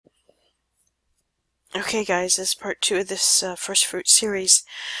Okay, guys, this is part 2 of this first fruit series.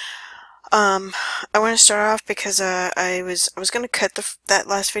 I want to start off because I was going to cut that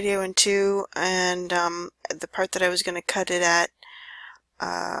last video in two, and the part that I was going to cut it at,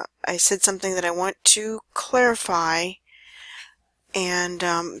 I said something that I want to clarify, and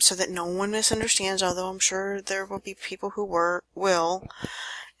so that no one misunderstands. Although I'm sure there will be people who will,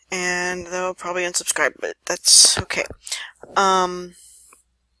 and they'll probably unsubscribe, but that's okay.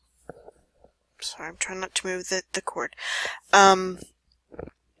 Sorry, I'm trying not to move the cord. When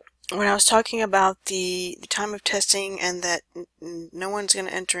I was talking about the time of testing and that no one's going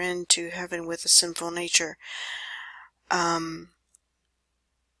to enter into heaven with a sinful nature,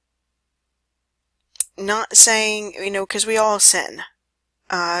 not saying, because we all sin.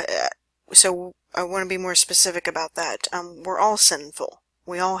 So I want to be more specific about that. We're all sinful.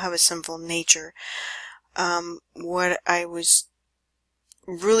 We all have a sinful nature. What I was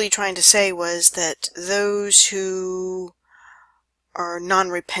really trying to say was that those who are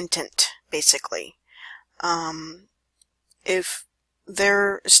non-repentant, basically, if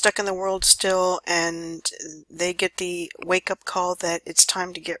they're stuck in the world still and they get the wake-up call that it's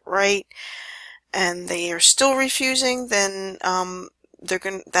time to get right and they are still refusing, then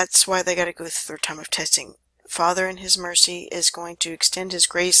that's why they got to go through their time of testing. Father in his mercy is going to extend his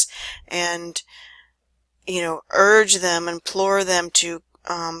grace and urge them, implore them to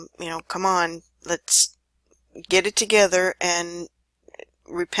come on, let's get it together and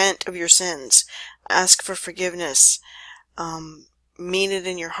repent of your sins, ask for forgiveness, mean it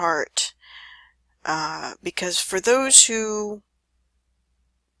in your heart, because for those who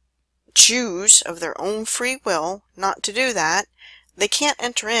choose of their own free will not to do that, they can't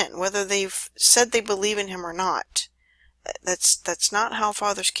enter in, whether they've said they believe in him or not. That's not how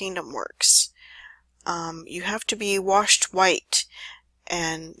Father's kingdom works. You have to be washed white,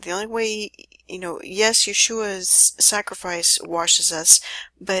 and the only way, yes, Yeshua's sacrifice washes us,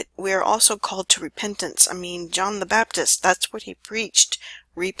 but we are also called to repentance. I mean, John the Baptist, that's what he preached.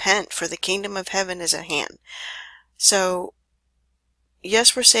 Repent, for the kingdom of heaven is at hand. So,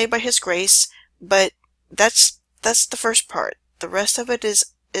 yes, we're saved by his grace, but that's the first part. The rest of it is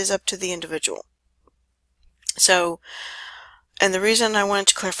up to the individual. So, and the reason I wanted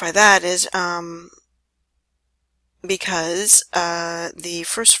to clarify that is, because the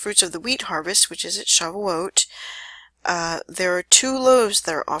first fruits of the wheat harvest, which is at Shavuot, there are 2 loaves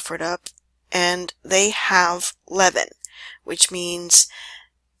that are offered up, and they have leaven, which means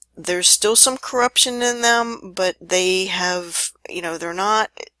there's still some corruption in them, but they have, they're not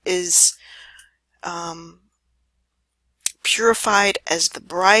as purified as the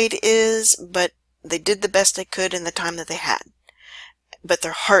bride is, but they did the best they could in the time that they had. But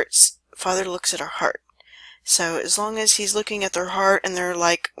their hearts, Father looks at our heart. So as long as he's looking at their heart and they're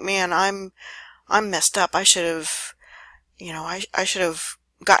like, man, I'm messed up. I should have, I should have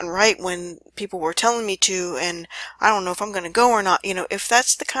gotten right when people were telling me to, and I don't know if I'm going to go or not. If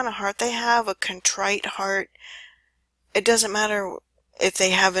that's the kind of heart they have, a contrite heart, it doesn't matter if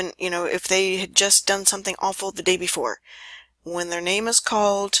they haven't, if they had just done something awful the day before. When their name is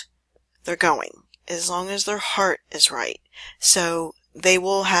called, they're going, as long as their heart is right. So they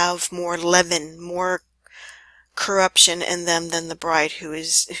will have more leaven, more corruption in them than the bride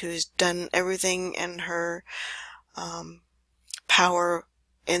who's done everything in her power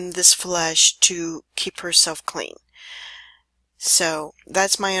in this flesh to keep herself clean. So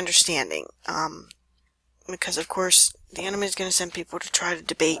that's my understanding, because of course the enemy is going to send people to try to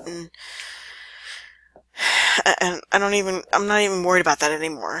debate, and I'm not even worried about that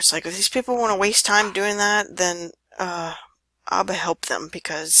anymore. It's like, if these people want to waste time doing that, then I'll help them,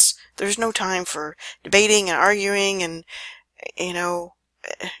 because there's no time for debating and arguing, and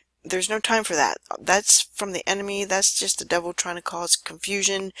there's no time for that. That's from the enemy. That's just the devil trying to cause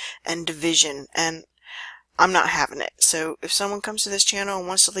confusion and division, and I'm not having it. So if someone comes to this channel and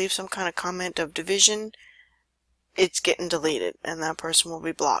wants to leave some kind of comment of division, it's getting deleted, and that person will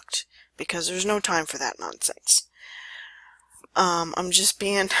be blocked, because there's no time for that nonsense. I'm just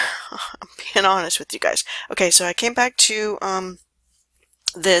being I'm being honest with you guys. Okay, so I came back to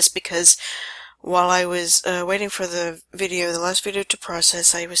this because while I was waiting for the last video to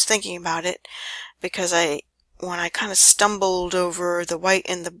process, I was thinking about it, because when I kind of stumbled over the white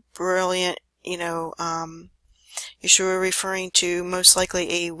and the brilliant, Yeshua referring to most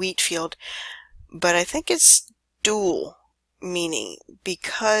likely a wheat field, but I think it's dual meaning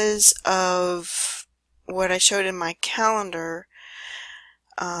because of what I showed in my calendar.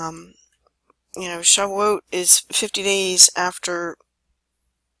 Shavuot is 50 days after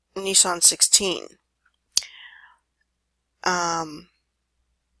Nisan 16.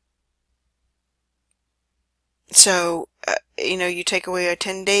 So, you take away a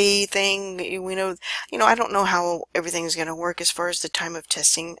 10-day thing. We know, I don't know how everything's going to work as far as the time of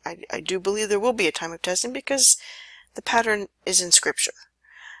testing. I do believe there will be a time of testing because the pattern is in Scripture.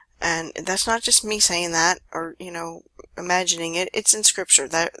 And that's not just me saying that or, imagining it. It's in Scripture.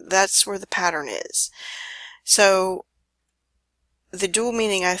 That's where the pattern is. So, the dual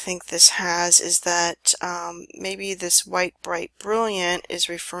meaning I think this has is that maybe this white, bright, brilliant is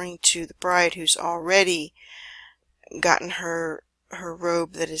referring to the bride who's already gotten her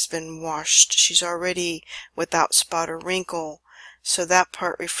robe that has been washed. She's already without spot or wrinkle. So that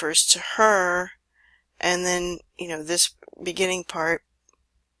part refers to her. And then, this beginning part,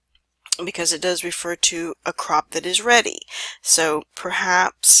 because it does refer to a crop that is ready. So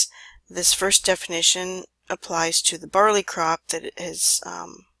perhaps this first definition applies to the barley crop that has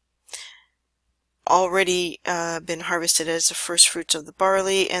already been harvested as the first fruits of the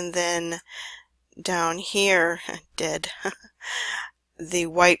barley, and then down here, dead, the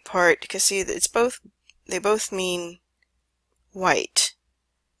white part, because see, they both mean white,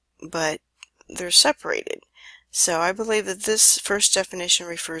 but they're separated. So I believe that this first definition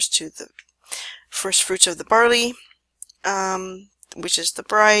refers to the first fruits of the barley, which is the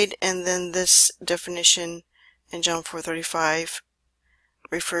bride, and then this definition in John 4:35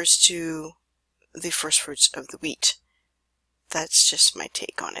 refers to the first fruits of the wheat. That's just my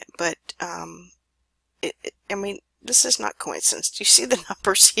take on it. But I mean, this is not coincidence. Do you see the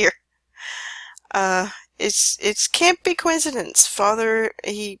numbers here? It can't be coincidence. Father,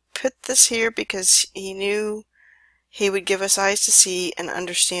 he put this here because he knew he would give us eyes to see and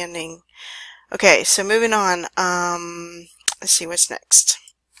understanding. Okay, so moving on. Let's see what's next.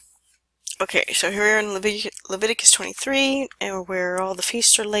 Okay, so here we're in Leviticus 23, where all the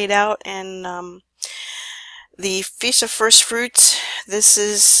feasts are laid out, and the Feast of First Fruits, this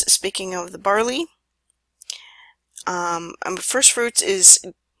is speaking of the barley. First fruits is,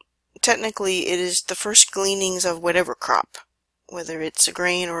 technically, it is the first gleanings of whatever crop, whether it's a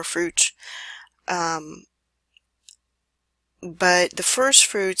grain or a fruit. But the first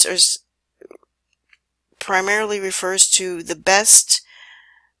fruits primarily refers to the best,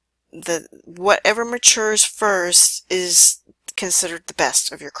 whatever matures first is considered the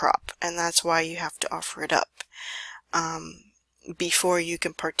best of your crop, and that's why you have to offer it up before you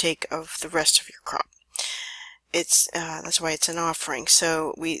can partake of the rest of your crop. That's why it's an offering.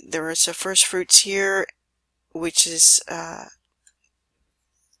 So there is a first fruits here, which is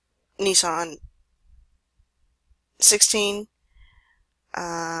Nisan 16.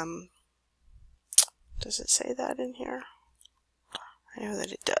 Does it say that in here? I know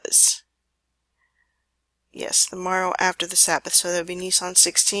that it does. Yes, the morrow after the Sabbath, so that would be Nisan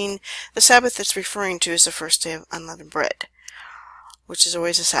 16. The Sabbath it's referring to is the first day of unleavened bread, which is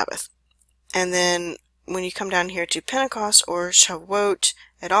always a Sabbath. And then when you come down here to Pentecost or Shavuot,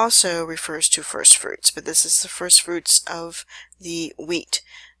 it also refers to first fruits, but this is the first fruits of the wheat.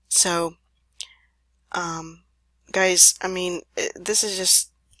 So, guys, I mean, this is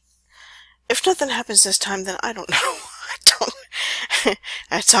just, if nothing happens this time, then I don't know.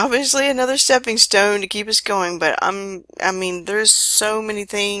 It's obviously another stepping stone to keep us going, but I mean, there's so many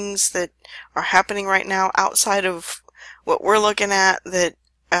things that are happening right now outside of what we're looking at that,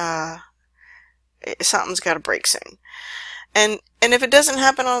 something's got to break soon. And if it doesn't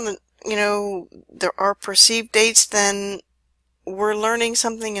happen on the, there are perceived dates, then we're learning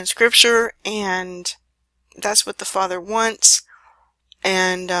something in Scripture, and that's what the Father wants.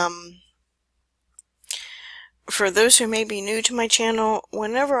 And, for those who may be new to my channel,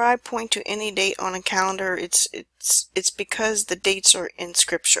 whenever I point to any date on a calendar, it's because the dates are in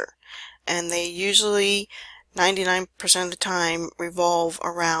Scripture, and they usually 99% of the time revolve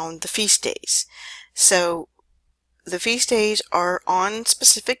around the feast days. So the feast days are on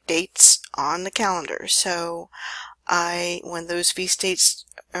specific dates on the calendar. So when those feast dates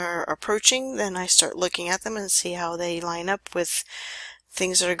are approaching, then I start looking at them and see how they line up with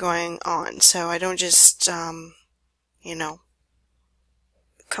things that are going on. So I don't just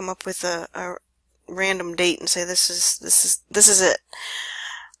come up with a random date and say this is it.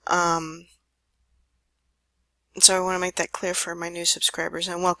 So I want to make that clear for my new subscribers,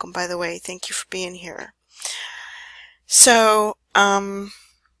 and welcome, by the way. Thank you for being here. So, as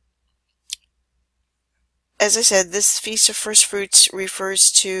I said, this Feast of First Fruits refers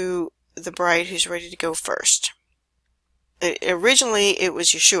to the bride who's ready to go first. Originally, it was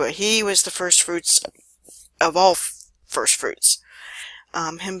Yeshua. He was the first fruits of all first fruits.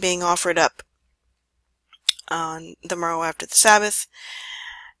 Him being offered up on the morrow after the Sabbath.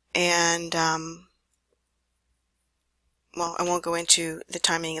 And, well, I won't go into the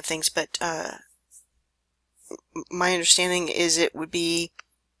timing of things, but my understanding is it would be,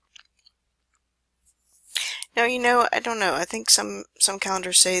 now, you know, I don't know. I think some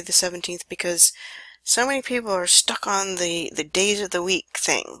calendars say the 17th because so many people are stuck on the days of the week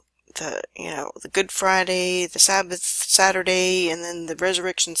thing. The, you know, the Good Friday, the Sabbath Saturday, and then the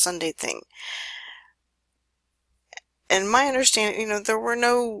Resurrection Sunday thing. And my understanding, you know, there were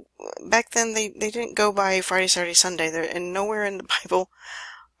no, back then they didn't go by Friday, Saturday, Sunday. There, and nowhere in the Bible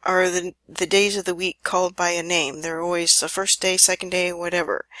are the days of the week called by a name. They're always the first day, second day,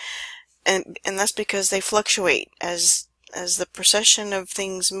 whatever. And that's because they fluctuate. As the procession of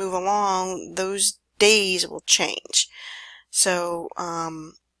things move along, those days will change. So,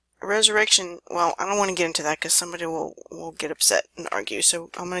 resurrection, well, I don't want to get into that because somebody will get upset and argue, so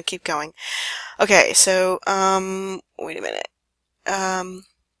I'm going to keep going. Okay, so, wait a minute.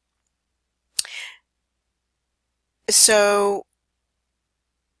 So,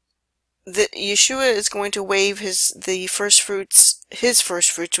 Yeshua is going to wave his first fruits,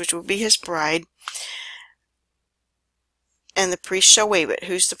 which will be his bride, and the priest shall wave it.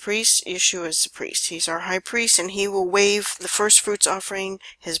 Who's the priest? Yeshua is the priest. He's our high priest, and he will wave the first fruits offering,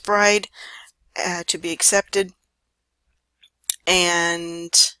 his bride, to be accepted.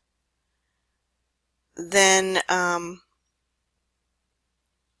 And then, and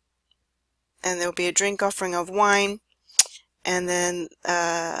there'll be a drink offering of wine, and then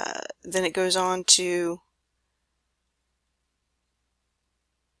it goes on to,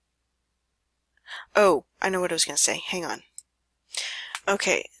 oh, I know what I was going to say. Hang on.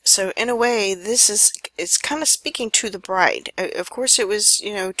 Okay, so in a way, it's kind of speaking to the bride. Of course, it was,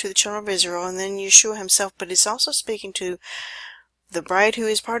 you know, to the children of Israel, and then Yeshua himself, but it's also speaking to the bride who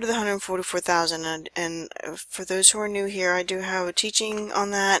is part of the 144,000. And for those who are new here, I do have a teaching on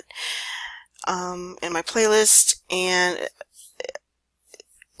that in my playlist, and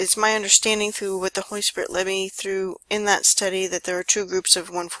it's my understanding through what the Holy Spirit led me through in that study that there are two groups of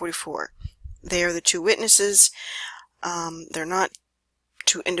 144. They are the two witnesses. They're not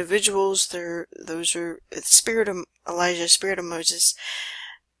two individuals. Those are the spirit of Elijah, spirit of Moses,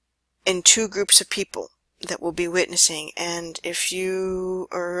 in two groups of people that will be witnessing. And if you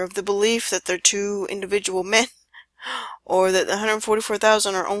are of the belief that they're two individual men, or that the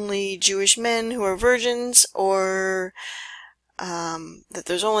 144,000 are only Jewish men who are virgins, or that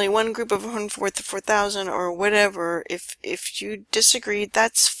there's only one group of 144,000, or whatever, if you disagree,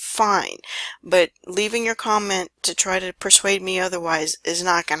 that's fine. But leaving your comment to try to persuade me otherwise is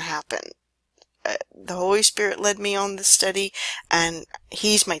not going to happen. The Holy Spirit led me on this study, and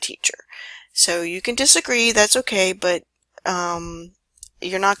He's my teacher. So you can disagree, that's okay, but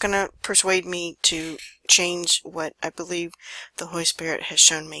you're not going to persuade me to change what I believe the Holy Spirit has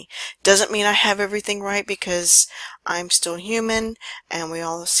shown me. Doesn't mean I have everything right, because I'm still human and we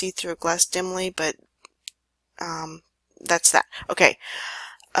all see through a glass dimly, but that's that. Okay.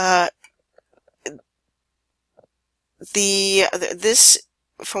 This,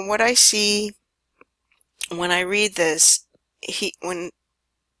 from what I see when I read this,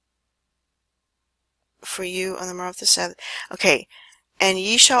 for you on the morrow of the Sabbath. Okay. And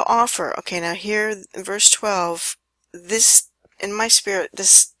ye shall offer. Okay, now here, verse 12, this, in my spirit,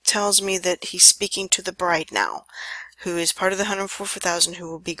 this tells me that he's speaking to the bride now, who is part of the 144,000 who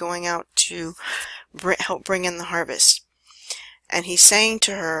will be going out to help bring in the harvest. And he's saying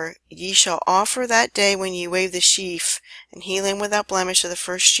to her, ye shall offer that day when ye wave the sheaf, and heal him without blemish of the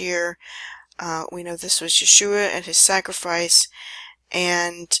first year. We know this was Yeshua and his sacrifice.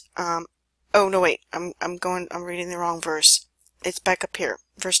 And, oh no, wait, I'm reading the wrong verse. It's back up here,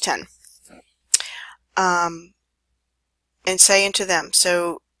 verse 10. And say unto them,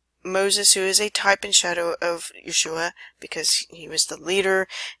 so Moses, who is a type and shadow of Yeshua, because he was the leader,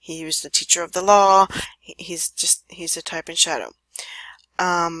 he was the teacher of the law, he's a type and shadow.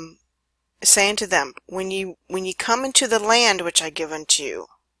 Say unto them, when ye come into the land which I give unto you.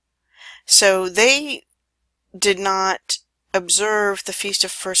 So they did not observe the Feast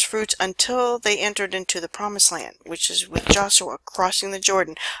of First Fruits until they entered into the Promised Land, which is with Joshua crossing the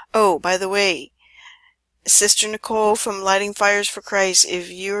Jordan. Oh, by the way, Sister Nicole from Lighting Fires for Christ,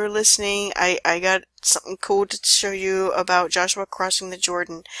 if you're listening, I got something cool to show you about Joshua crossing the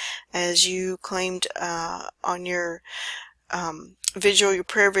Jordan, as you claimed on your vigil, your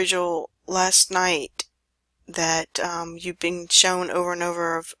prayer vigil last night, that you've been shown over and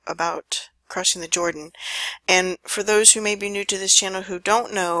over about crossing the Jordan. And for those who may be new to this channel who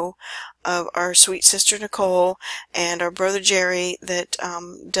don't know of our sweet sister Nicole and our brother Jerry that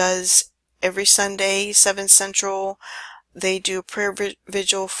does every Sunday 7 Central, they do a prayer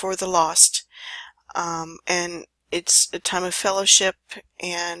vigil for the lost, and it's a time of fellowship,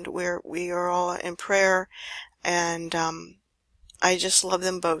 and we are all in prayer, and I just love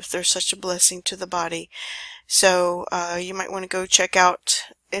them both. They're such a blessing to the body. So you might want to go check out,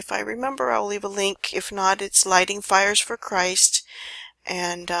 if I remember, I'll leave a link. If not, it's Lighting Fires for Christ,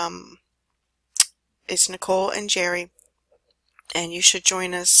 and it's Nicole and Jerry, and you should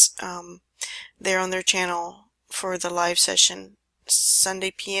join us there on their channel for the live session,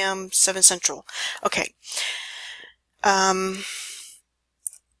 Sunday p.m. 7 Central. Okay.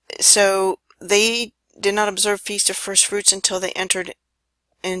 So they did not observe Feast of First Fruits until they entered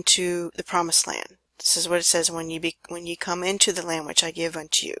into the Promised Land. This is what it says, when you come into the land which I give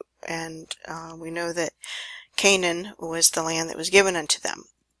unto you. And we know that Canaan was the land that was given unto them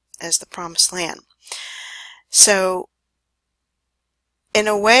as the Promised Land. So, in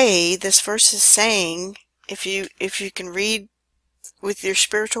a way, this verse is saying, if you can read with your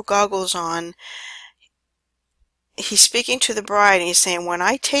spiritual goggles on, he's speaking to the bride, and he's saying, when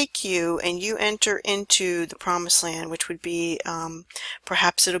I take you and you enter into the Promised Land, which would be,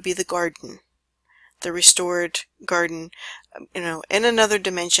 perhaps it'll be the garden, the restored garden, in another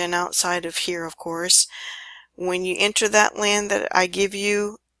dimension outside of here, of course. When you enter that land that I give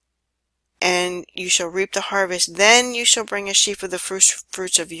you, and you shall reap the harvest, then you shall bring a sheaf of the first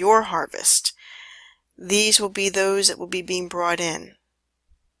fruits of your harvest. These will be those that will be being brought in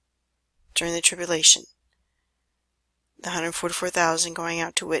during the tribulation. The 144,000 going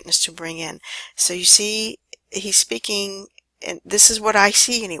out to witness, to bring in. So you see, he's speaking, and this is what I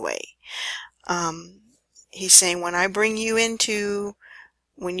see anyway. He's saying, when I bring you into,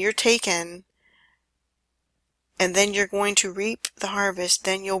 when you're taken, and then you're going to reap the harvest,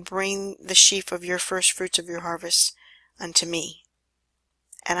 then you'll bring the sheaf of your first fruits of your harvest unto me.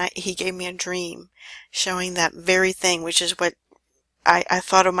 And he gave me a dream showing that very thing, which is what I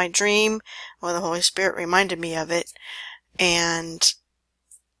thought of my dream. Well, the Holy Spirit reminded me of it. And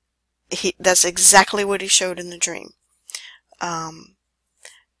that's exactly what he showed in the dream. I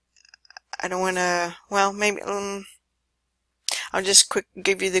don't want to, well, maybe, I'll just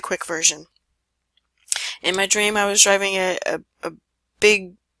give you the quick version. In my dream, I was driving a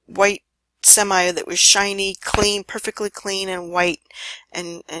big white semi that was shiny, clean, perfectly clean and white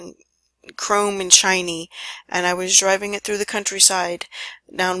and chrome and shiny, and I was driving it through the countryside,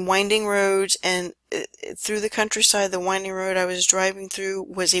 down winding roads, and through the countryside, the winding road I was driving through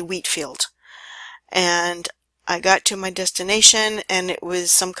was a wheat field. And I got to my destination, and it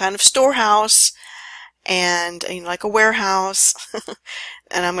was some kind of storehouse, and like a warehouse,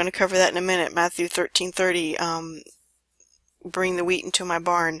 and I'm going to cover that in a minute. Matthew 13:30, bring the wheat into my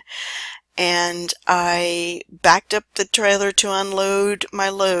barn. And I backed up the trailer to unload my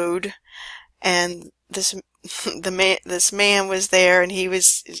load, and this man was there, and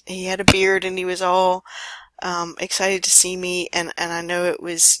he had a beard, and he was all excited to see me, and I know it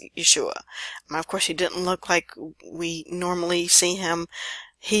was Yeshua. Of course, he didn't look like we normally see him.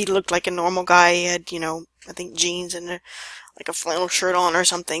 He looked like a normal guy. He had, I think jeans and like a flannel shirt on or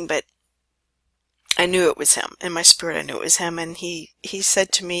something, but I knew it was him. In my spirit, I knew it was him, and he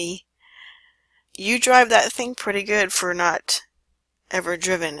said to me, "You drive that thing pretty good for not ever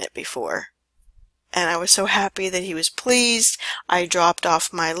driven it before." And I was so happy that he was pleased. I dropped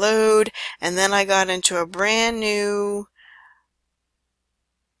off my load, and then I got into a brand new,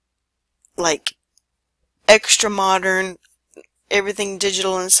 like, extra modern, everything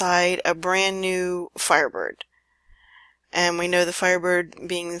digital inside, a brand new Firebird. And we know the Firebird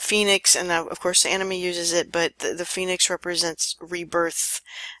being the Phoenix, and of course the enemy uses it, but the Phoenix represents rebirth,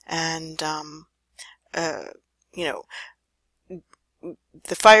 and,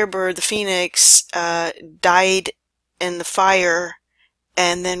 the Firebird, the Phoenix, died in the fire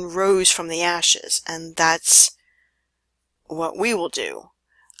and then rose from the ashes, and that's what we will do.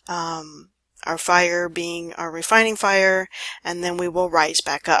 Our fire being our refining fire, and then we will rise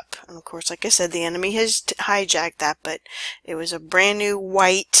back up. And of course, like I said, the enemy has hijacked that, but it was a brand new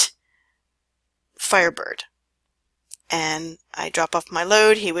white Firebird. And I dropped off my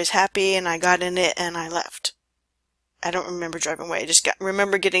load, he was happy, and I got in it, and I left. I don't remember driving away. I just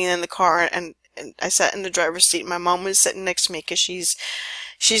remember getting in the car, and I sat in the driver's seat. My mom was sitting next to me, because she's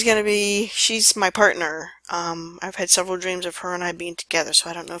my partner. I've had several dreams of her and I being together, so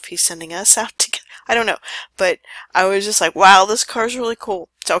I don't know if he's sending us out together. I don't know. But I was just like, wow, this car's really cool.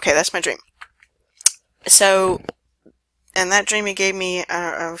 So, okay, that's my dream. So, and that dream he gave me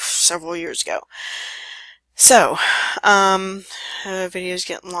several years ago. So, the video's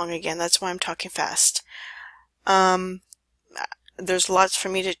getting long again. That's why I'm talking fast. There's lots for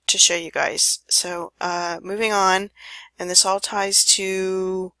me to show you guys. So, moving on, and this all ties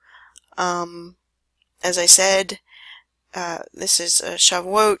to, as I said, this is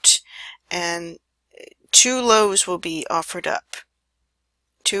Shavuot, and 2 loaves will be offered up.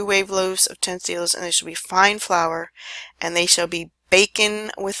 2 wave loaves of 10 seals, and they shall be fine flour, and they shall be baken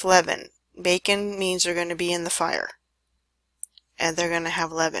with leaven. Bacon means they're going to be in the fire, and they're going to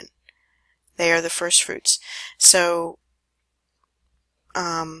have leaven. They are the first fruits. So,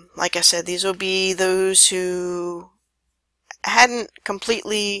 like I said, these will be those who hadn't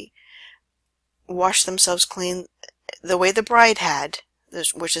completely washed themselves clean the way the bride had,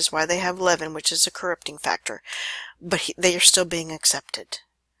 which is why they have leaven, which is a corrupting factor. But they are still being accepted.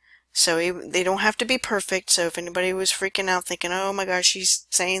 So they don't have to be perfect. So if anybody was freaking out thinking, oh my gosh, she's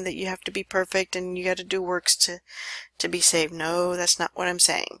saying that you have to be perfect and you got to do works to be saved. No, that's not what I'm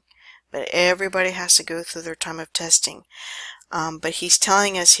saying. But everybody has to go through their time of testing. But he's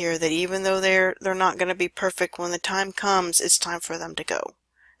telling us here that even though they're not going to be perfect, when the time comes, it's time for them to go,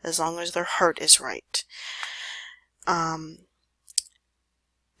 as long as their heart is right.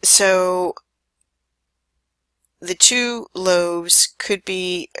 So the 2 loaves could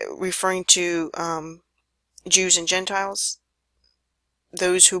be referring to Jews and Gentiles,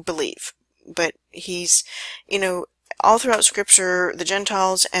 those who believe. But he's, all throughout Scripture, the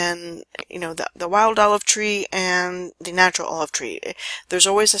Gentiles and, the wild olive tree and the natural olive tree, there's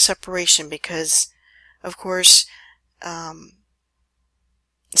always a separation because, of course,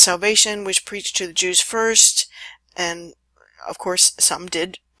 salvation was preached to the Jews first, and, of course, some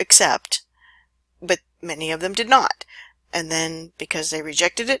did accept, but many of them did not. And then, because they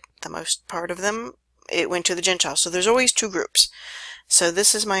rejected it, the most part of them, it went to the Gentiles. So there's always 2 groups. So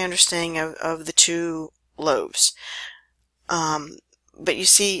this is my understanding of the 2 loaves. But you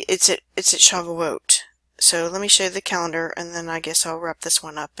see, it's at Shavuot. So let me show you the calendar, and then I guess I'll wrap this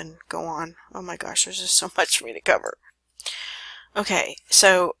one up and go on. Oh my gosh, there's just so much for me to cover. Okay,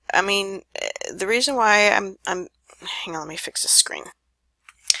 so, the reason why hang on, let me fix this screen.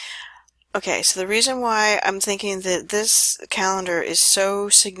 Okay, so the reason why I'm thinking that this calendar is so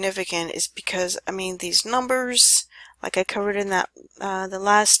significant is because, these numbers, like I covered in that, the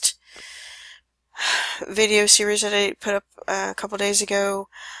last video series that I put up a couple days ago,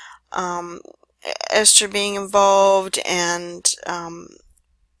 Esther being involved, and,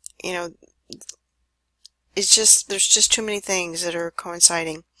 it's just, there's just too many things that are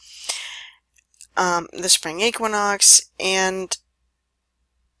coinciding. The spring equinox, and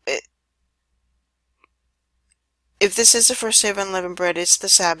if this is the first day of unleavened bread, it's the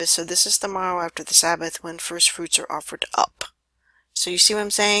Sabbath, so this is the morrow after the Sabbath when first fruits are offered up. So you see what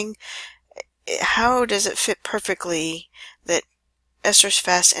I'm saying? How does it fit perfectly that Esther's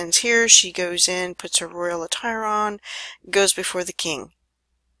fast ends here, she goes in, puts her royal attire on, goes before the king.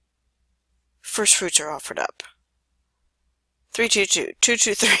 First fruits are offered up. 3:22,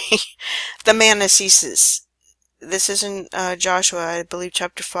 2:23, the manna ceases. This is in Joshua, I believe,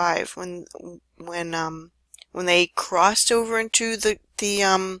 chapter 5, when they crossed over into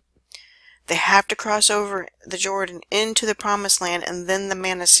they have to cross over the Jordan into the promised land, and then the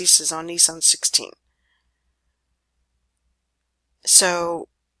manna ceases on Nisan 16. So,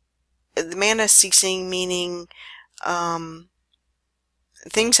 the manna ceasing meaning,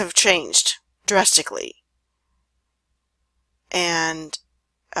 things have changed drastically. And,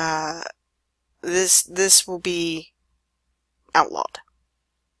 this will be outlawed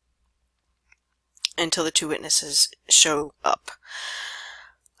until the 2 witnesses show up.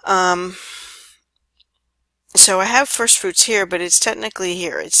 So I have first fruits here, but it's technically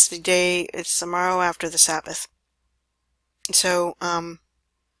here. It's the morrow after the Sabbath. So,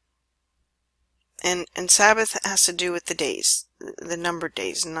 and Sabbath has to do with the days, the numbered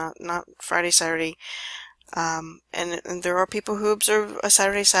days, not Friday, Saturday. And there are people who observe a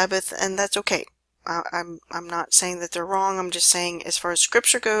Saturday Sabbath, and that's okay. I'm not saying that they're wrong. I'm just saying, as far as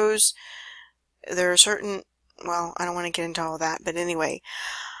Scripture goes, there are certain, well, I don't want to get into all that, but anyway.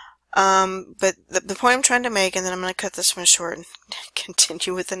 But the point I'm trying to make, and then I'm going to cut this one short and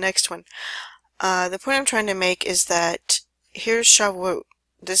continue with the next one. The point I'm trying to make is that here's Shavuot.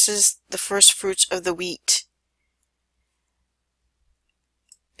 This is the first fruits of the wheat.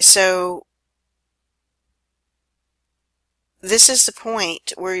 So, this is the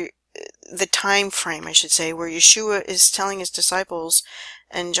point where, the time frame, I should say, where Yeshua is telling his disciples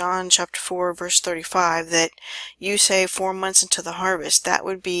in John chapter 4, verse 35, that you say 4 months into the harvest. That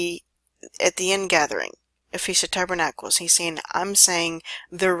would be at the end gathering, a Feast of Tabernacles. He's saying, I'm saying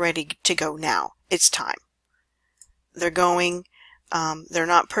they're ready to go now. It's time. They're going. They're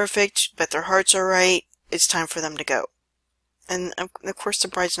not perfect, but their hearts are right. It's time for them to go. And of course, the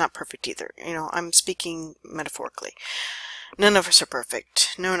bride's not perfect either. I'm speaking metaphorically. None of us are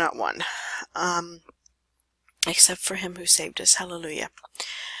perfect. No, not one. except for him who saved us. Hallelujah.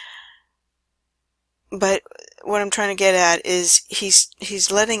 But what I'm trying to get at is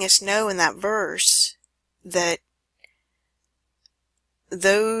he's letting us know in that verse that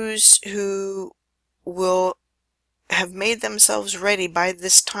those who will have made themselves ready by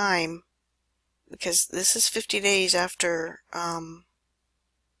this time, because this is 50 days after hang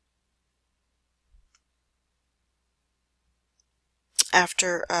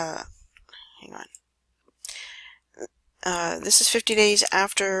on, this is 50 days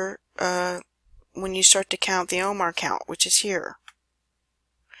after when you start to count the Omer count, which is here.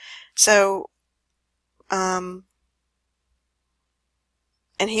 So and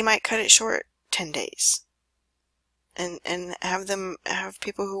he might cut it short 10 days and have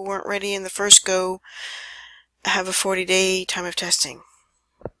people who weren't ready in the first go have a 40-day time of testing.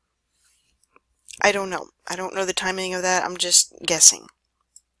 I don't know. I don't know the timing of that. I'm just guessing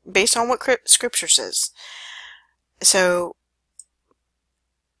based on what scripture says. So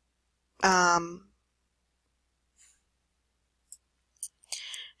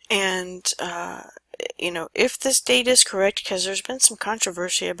you know, if this date is correct, because there's been some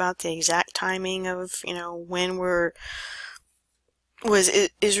controversy about the exact timing of, you know, when was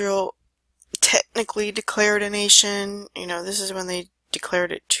Israel technically declared a nation. You know, this is when they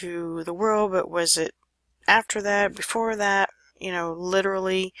declared it to the world, but was it after that, before that, you know,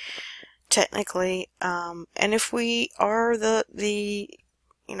 literally, technically, and if we are the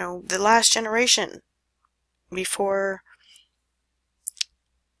you know, the last generation before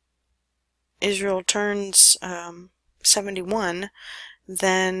Israel turns 71,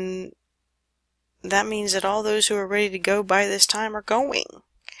 then that means that all those who are ready to go by this time are going.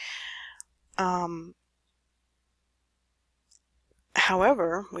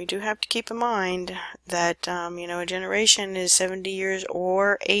 However, we do have to keep in mind that, you know, a generation is 70 years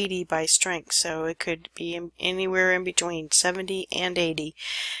or 80 by strength, so it could be anywhere in between 70 and 80.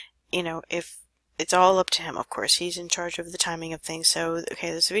 You know, if it's all up to him, of course. He's in charge of the timing of things. So,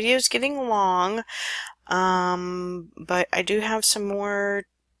 okay, this video is getting long, but I do have some more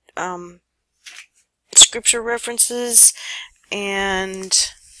scripture references,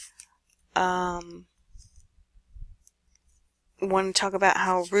 and want to talk about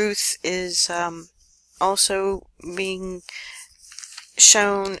how Ruth is also being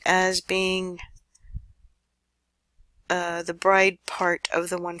shown as being the bride part of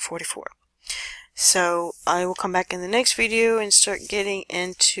the 144. So I will come back in the next video and start getting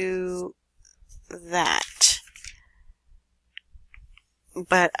into that.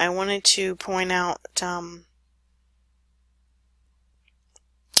 But I wanted to point out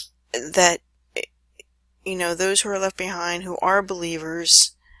that, you know, those who are left behind who are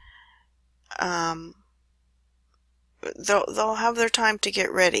believers, they'll have their time to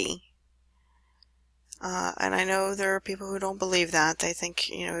get ready. And I know there are people who don't believe that. They think,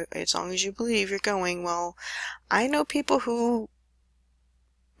 you know, as long as you believe, you're going. Well, I know people who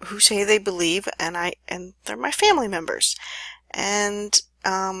say they believe, and they're my family members. And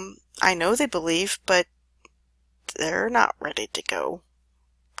I know they believe, but they're not ready to go.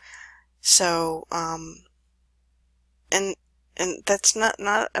 So, and that's not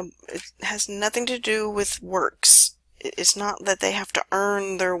it has nothing to do with works. It's not that they have to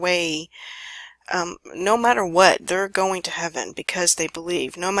earn their way. No matter what, they're going to heaven because they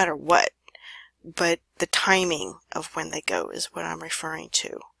believe, no matter what. But the timing of when they go is what I'm referring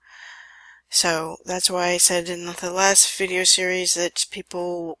to. So that's why I said in the last video series that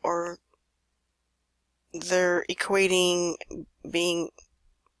people they're equating being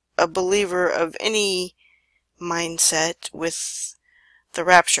a believer of any mindset with the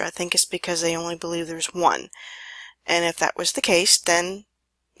rapture. I think it's because they only believe there's one. And if that was the case, then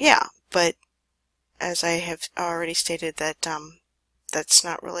yeah. But as I have already stated, that that's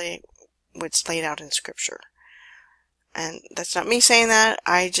not really what's laid out in Scripture. And that's not me saying that.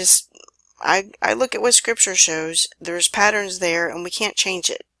 I look at what Scripture shows. There's patterns there, and we can't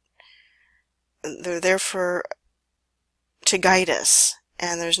change it. They're there to guide us.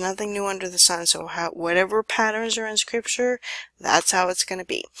 And there's nothing new under the sun. So whatever patterns are in Scripture, that's how it's going to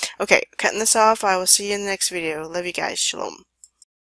be. Okay, cutting this off. I will see you in the next video. Love you guys. Shalom.